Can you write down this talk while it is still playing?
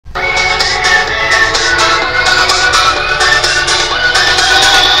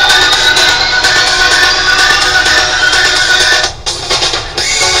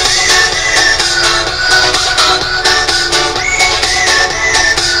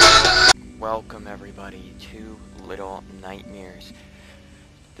Welcome everybody to Little Nightmares.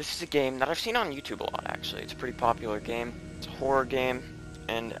 This is a game that I've seen on YouTube a lot actually. It's a pretty popular game. It's a horror game,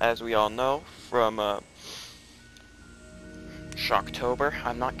 and as we all know from Shocktober,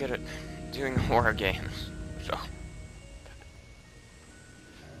 I'm not good at doing horror games. So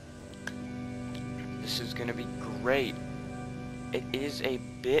this is gonna be great. It is a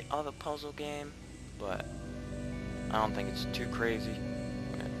bit of a puzzle game, but I don't think it's too crazy.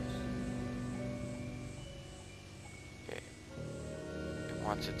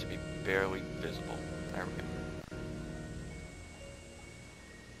 Wants it to be barely visible. There we go.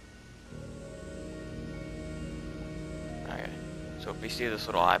 Okay, so if we see this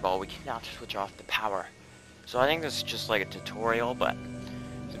little eyeball, we can now switch off the power. So I think this is just like a tutorial, but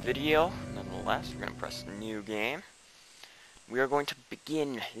it's a video. Nonetheless, we're going to press new game. We are going to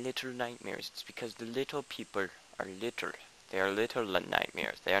begin Little Nightmares. It's because the little people are little. They are little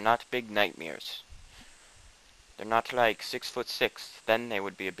nightmares. They are not big nightmares. They're not like 6'6", then they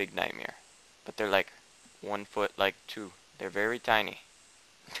would be a big nightmare. But they're like 1 foot, like 2. They're very tiny.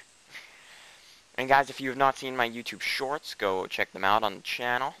 And guys, if you have not seen my YouTube shorts, go check them out on the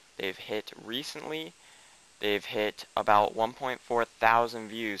channel. They've hit recently. They've hit about 1.4 thousand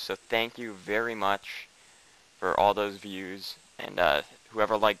views. So thank you very much for all those views. And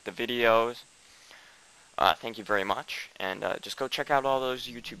whoever liked the videos, thank you very much. And just go check out all those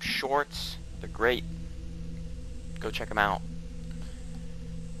YouTube shorts. They're great. Go check them out.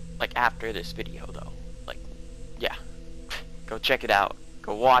 Like after this video though. Like, yeah. Go check it out.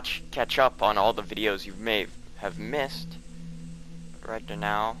 Go watch, catch up on all the videos you may have missed. Right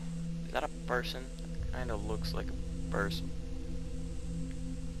now, is that a person? Kinda looks like a person.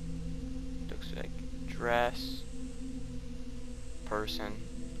 Looks like dress. Person.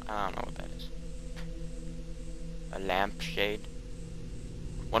 I don't know what that is. A lampshade.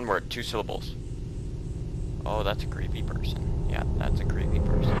 One word, 2 syllables. Oh, that's a creepy person. Yeah, that's a creepy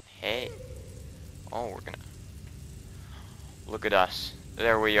person. Hey. Oh, we're gonna... Look at us.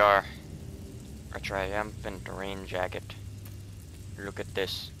 There we are. Our triumphant rain jacket. Look at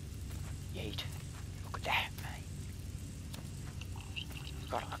this. Yeet. Look at that, man.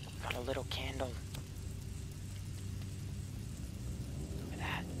 Got a little candle. Look at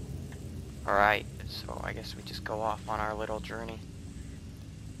that. Alright, so I guess we just go off on our little journey.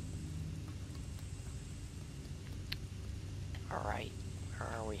 Alright, where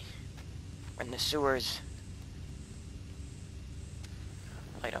are we? We're in the sewers.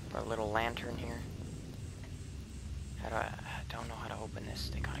 Light up our little lantern here. How do I don't know how to open this.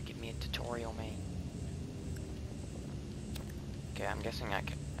 They gotta give me a tutorial, man. Okay, I'm guessing I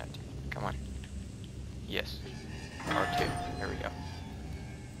can. Come on. Yes. R2. There we go.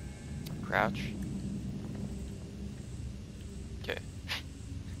 Crouch. Okay.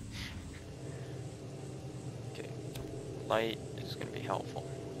 Okay. Light is going to be helpful.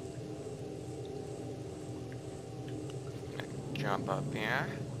 I'm going to jump up here.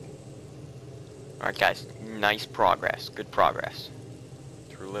 Alright guys, nice progress. Good progress.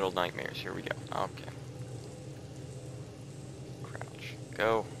 Through Little Nightmares. Here we go. Okay. Crouch.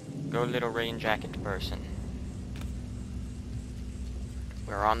 Go. Go little rain jacket person.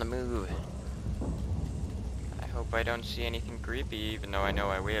 We're on the move. I hope I don't see anything creepy, even though I know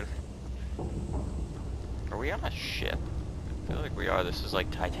I will. Are we on a ship? I feel like we are. This is like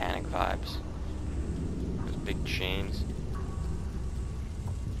Titanic vibes. Those big chains.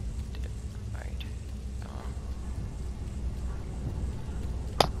 Right.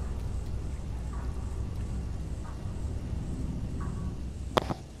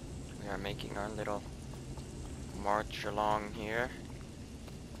 We are making our little march along here.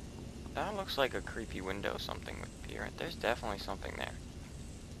 That looks like a creepy window something would appear. There's definitely something there.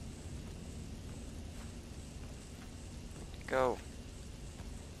 Go.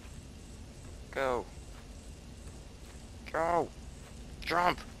 Go. Go.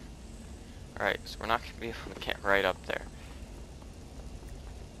 Jump. Alright, so we're not going to be able to get right up there.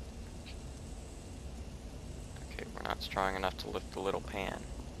 Okay, we're not strong enough to lift the little pan.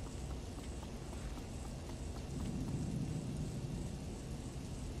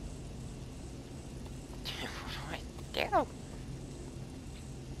 What do I do?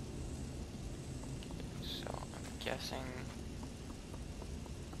 So, I'm guessing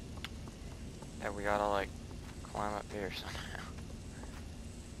that we gotta, like, climb up here somehow.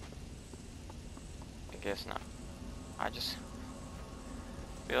 I guess not. I just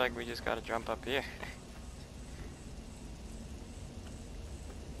feel like we just gotta jump up here.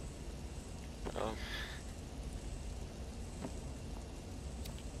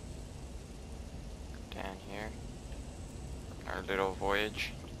 Down here. Our little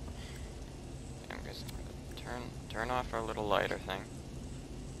voyage. guess turn off our little lighter thing.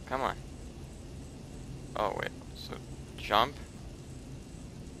 Come on. Oh wait, so jump.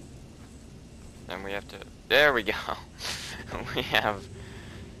 Then we have to, there we go. We have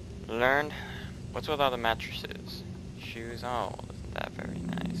learned, what's with all the mattresses? Shoes, oh, isn't that very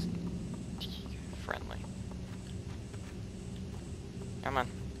nice? Friendly. Come on.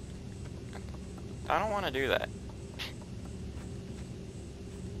 I don't want to do that.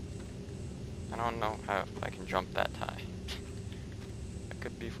 I don't know how I can jump that high. That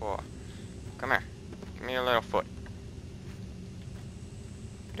could be for. Come here. Give me your little foot.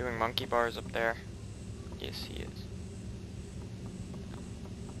 Doing monkey bars up there? Yes, he is.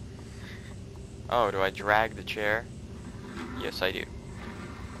 Oh, do I drag the chair? Yes, I do.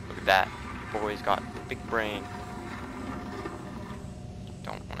 Look at that. Boy's got a big brain.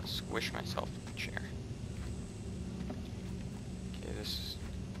 Don't want to squish myself in the chair. Okay, this is...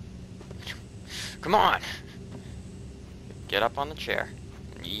 Come on! Get up on the chair.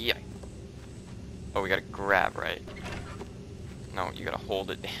 Yeah. Oh, we gotta grab, right? No, you gotta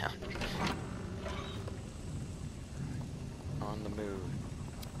hold it down. On the move.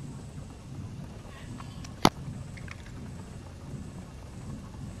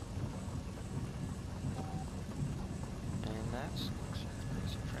 And that's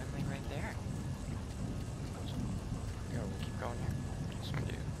friendly right there. Go, we'll keep going here. This one,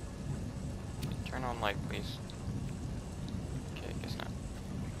 dude. Turn on light, please. Okay, guess not.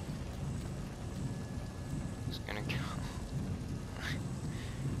 Just gonna go.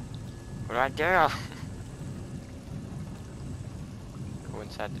 What do I do? Go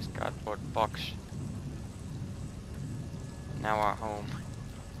inside this cardboard box. Now our home.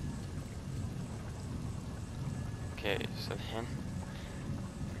 Okay, so then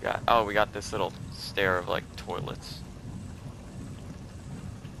we got this little stair of like toilets.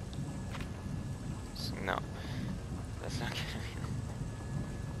 So, no, that's not gonna be.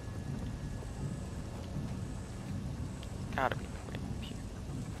 Gotta be the way up here.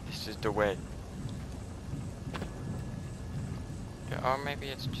 This is the way. Yeah, or maybe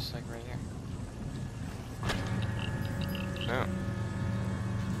it's just like right here. No.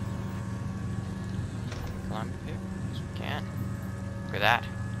 Climb up here? Yes, we can. Look at that.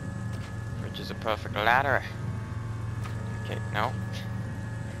 Bridge is a perfect ladder. Okay, no.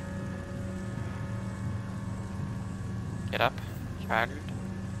 Get up, child.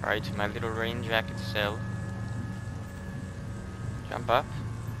 Alright, my little rain jacket cell. Jump up.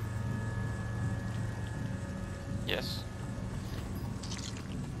 Yes.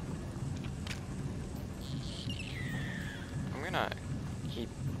 I'm gonna keep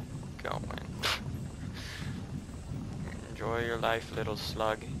going. Enjoy your life, little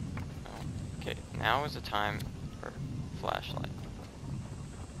slug. Oh, okay, now is the time for flashlight.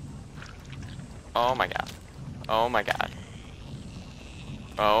 Oh my god. Oh my god.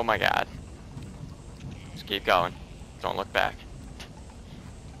 Oh my god. Just keep going. Don't look back.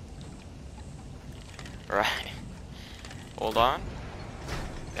 Right. Hold on.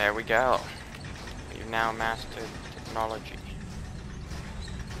 There we go. We've now mastered technology.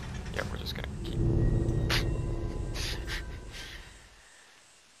 Yeah, we're just gonna keep...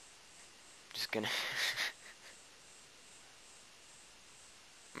 just gonna...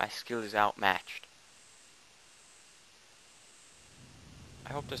 My skill is outmatched.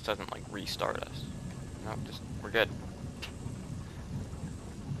 I hope this doesn't, like, restart us. No, just... we're good.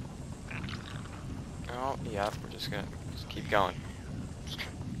 Oh, yeah, we're just gonna... just keep going. Just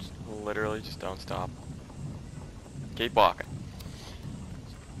literally just don't stop. Keep walking.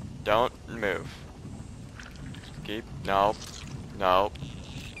 Don't move. Just keep... no. No.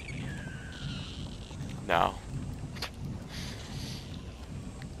 No.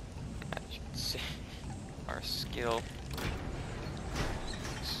 As you can see, our skill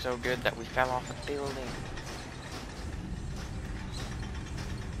is so good that we fell off a building.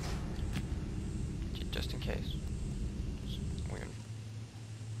 Just in case. Weird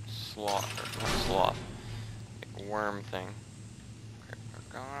sloth, or not sloth, like worm thing. We're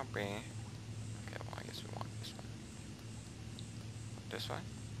gonna be... okay, well I guess we want this one. This way?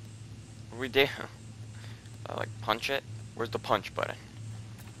 What do we do? Like punch it? Where's the punch button?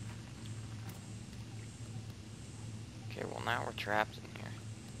 Okay, well now we're trapped in here.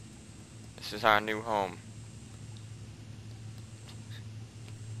 This is our new home.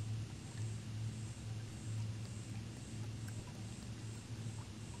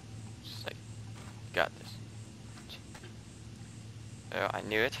 Just like, got this. Oh, I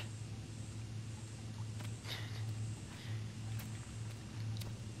knew it.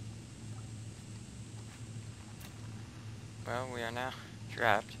 Well, we are now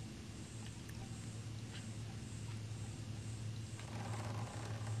trapped.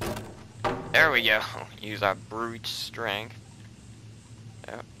 There we go. Use our brute strength.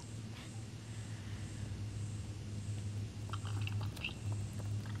 Yep.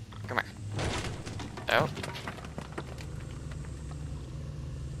 Come here. Oh.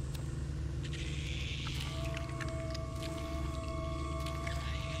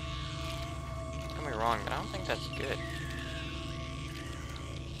 Don't get me wrong, but I don't think that's good.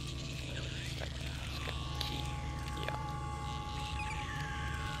 Let's get the key. Yeah.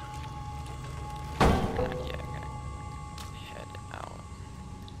 Yeah, I'm gonna head out.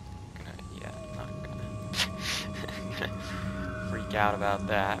 Not gonna freak out about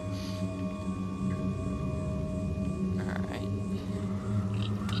that. Alright.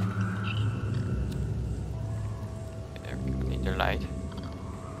 There we go, need the light.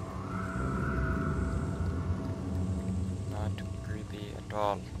 Not creepy at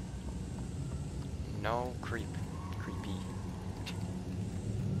all. No creepy.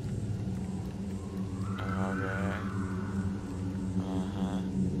 Okay.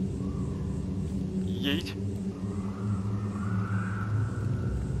 Yeet.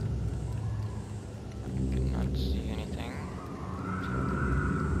 I cannot see anything.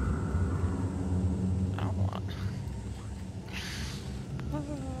 I don't want.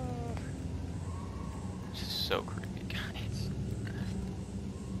 This is so creepy, guys.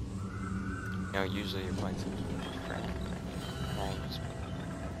 You know, usually you're playing some friend.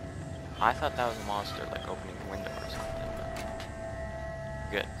 I thought that was a monster, like opening a window or something. But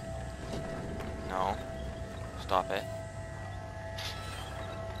good. No. Stop it.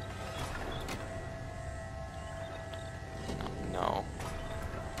 No.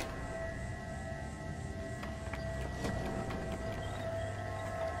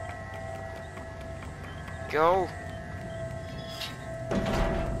 Go.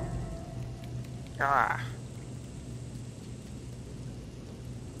 Ah.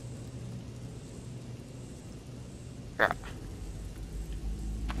 Yeah.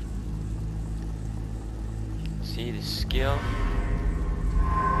 See the skill.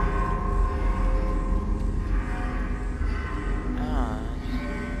 Ah,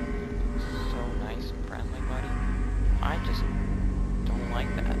 so nice and friendly, buddy. I just don't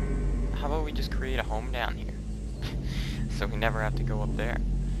like that. How about we just create a home down here? So we never have to go up there.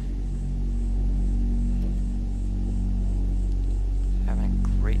 Having a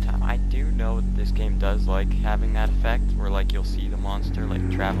great time. I do know that this game does like having that effect where like you'll see the monster like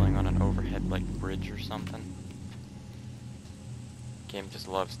traveling on an overhead like bridge or something. Game just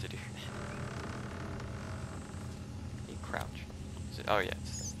loves to do that. You crouch. Oh yeah,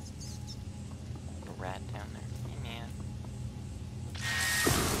 it's a rat down there. Hey man.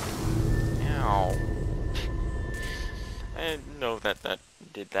 Ow. I didn't know that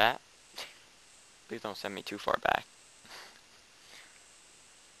did that. Please don't send me too far back.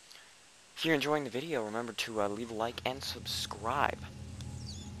 If you're enjoying the video, remember to leave a like and subscribe.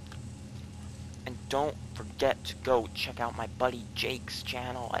 And don't forget to go check out my buddy Jake's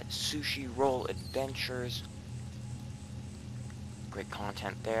channel at Sushi Roll Adventures. Great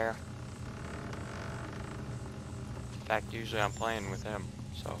content there. In fact, usually I'm playing with him,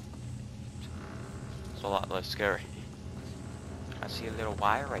 so it's a lot less scary. I see a little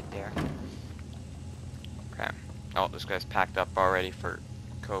wire right there. Okay. Oh, this guy's packed up already for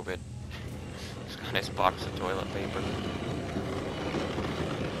COVID. He's got his box of toilet paper.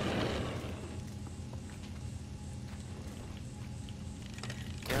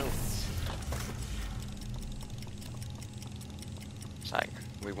 Go. It's like,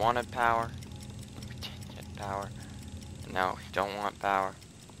 we wanted power, we didn't get power, and now we don't want power.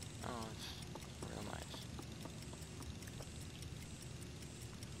 Oh, it's real nice.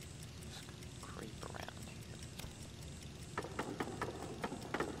 Just creep around here.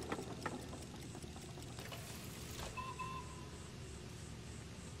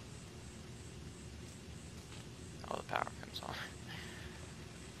 Oh, the power comes on.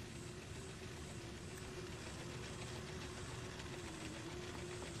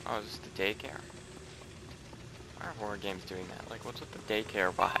 Oh, is this the daycare? Why are horror games doing that? Like, what's with the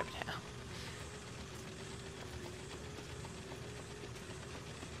daycare vibe now?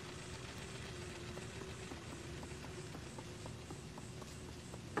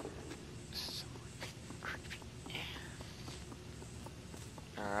 So creepy.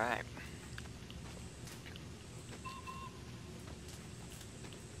 Alright.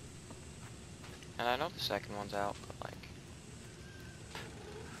 And I know the second one's out, but like...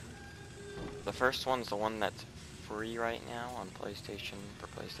 The first one's the one that's free right now on PlayStation for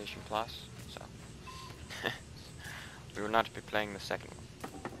PlayStation Plus, so we will not be playing the second one.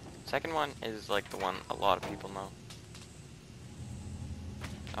 Second one is like the one a lot of people know.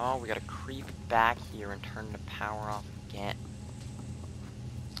 Oh, we gotta creep back here and turn the power off again.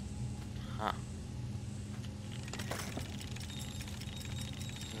 Huh.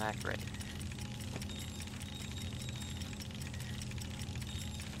 Isn't that great?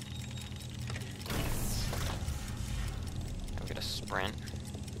 We gotta sprint.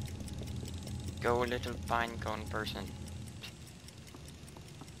 Go, little pinecone person.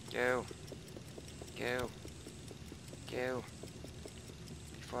 Go. Go. Go.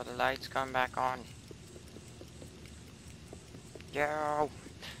 Before the lights come back on. Go.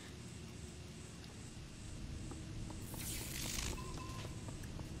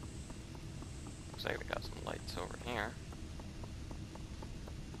 Looks like we got some lights over here.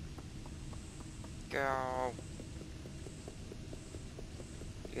 Go.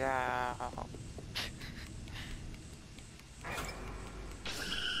 Yeah.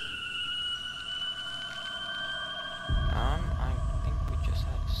 I think we just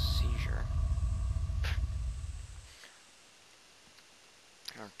had a seizure.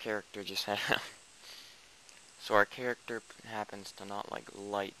 Our character just had so our character happens to not like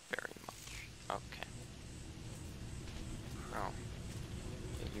light very much. Okay. Oh.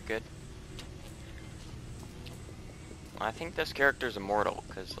 Okay, you good? Well, I think this character's immortal,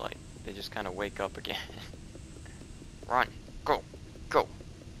 because, like, they just kind of wake up again. Run. Go. Go.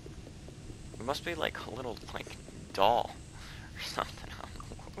 We must be, like, a little, like, doll or something. I don't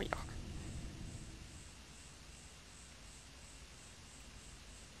know what we are.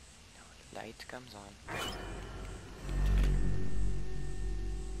 Light comes on.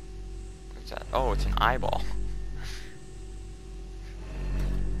 What's that? Oh, it's an eyeball.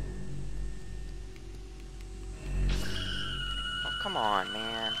 Oh, come on,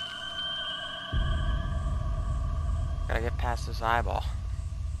 man. Gotta get past this eyeball.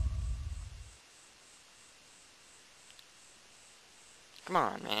 Come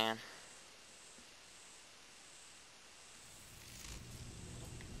on, man.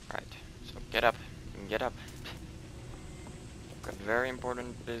 Right. So get up. Get up. Got very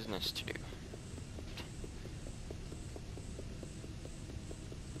important business to do.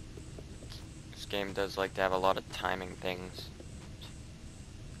 This game does like to have a lot of timing things.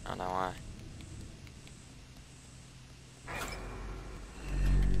 I don't know why.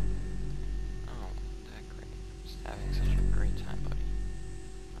 Oh, that great. Just having such a great time, buddy.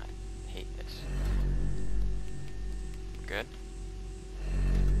 I hate this. Good?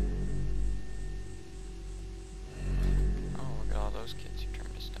 Oh, look at all those kids who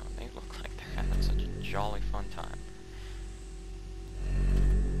turned to stone. They look like they're having such a jolly fun time.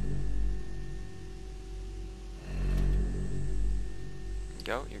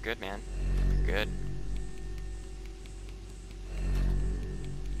 Go, you're good, man. You're good.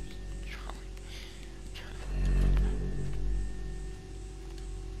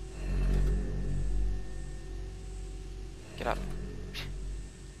 Get up.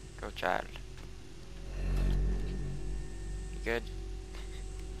 Go, child. You good?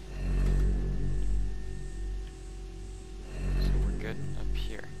 So we're good up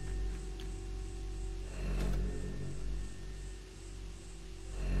here.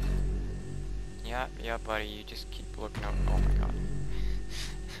 Yeah, buddy, you just keep looking out. Oh my god.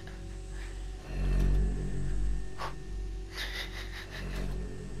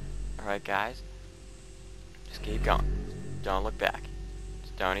 Alright, guys. Just keep going. Don't look back.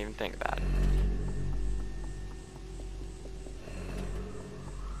 Just don't even think about it.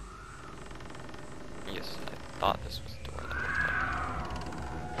 Yes, I thought this was the door that looked like.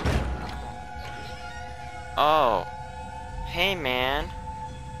 Oh. Hey, man.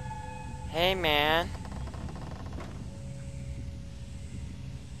 Hey, man.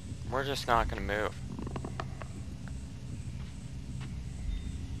 We're just not gonna move.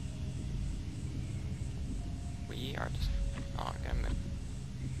 We are just not gonna move.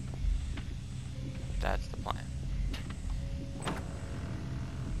 That's the plan.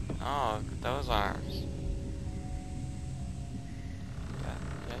 Oh, look at those arms. Yeah,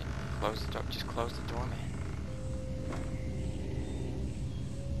 close the door. Just close the door, man.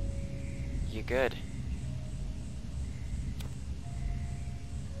 You good?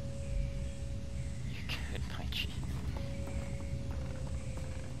 You good, my G?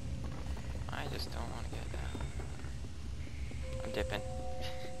 I just don't want to get that. I'm dipping.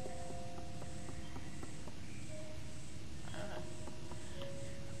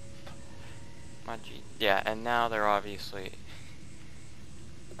 My G. Yeah, and now they're obviously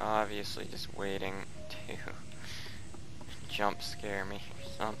just waiting to jump scare me or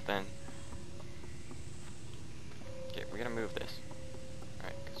something. Okay, we're gonna move this.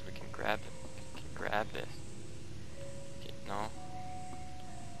 Alright, because we can grab this. Okay, no.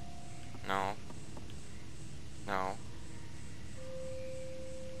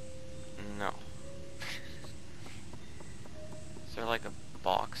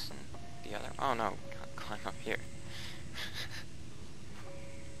 box and the other. Oh no, can't climb up here.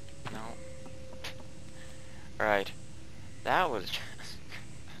 No. Alright. That was just,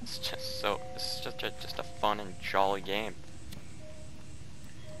 it's just so, this is just a fun and jolly game.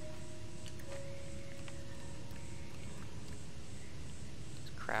 Let's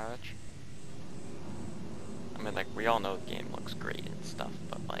crouch. I mean, like, we all know the game looks great and stuff,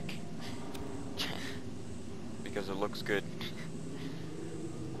 but like, because it looks good.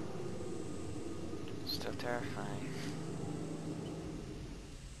 Still terrifying.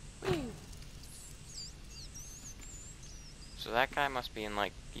 So that guy must be in,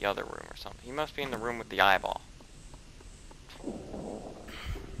 like, the other room or something. He must be in the room with the eyeball.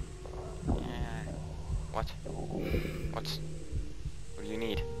 Yeah. What? What do you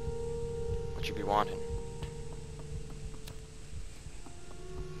need? What you be wanting?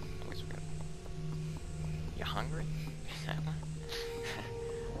 You hungry? Is that one?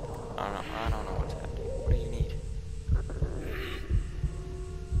 I don't know what's happening. What do you need?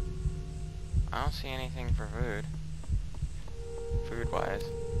 I don't see anything for food. Food-wise.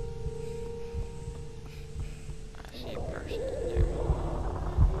 I see a person there.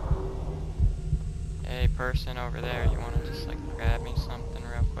 Hey, person over there, you wanna just, like, grab me something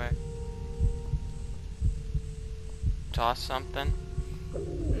real quick? Toss something?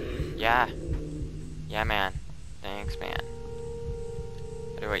 Yeah. Yeah, man. Thanks, man.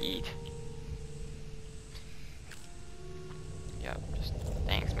 How do I eat? Yep, just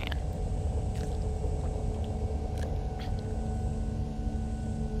thanks, man.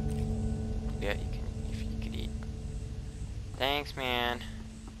 Yeah, you can, if you could eat. Thanks, man.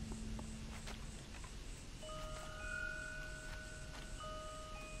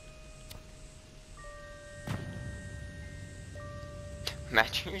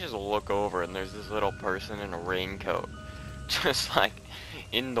 Imagine you just look over and there's this little person in a raincoat. Just like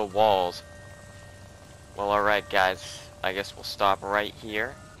in the walls. Well, alright guys. I guess we'll stop right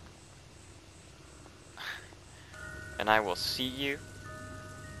here. And I will see you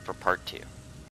for part 2.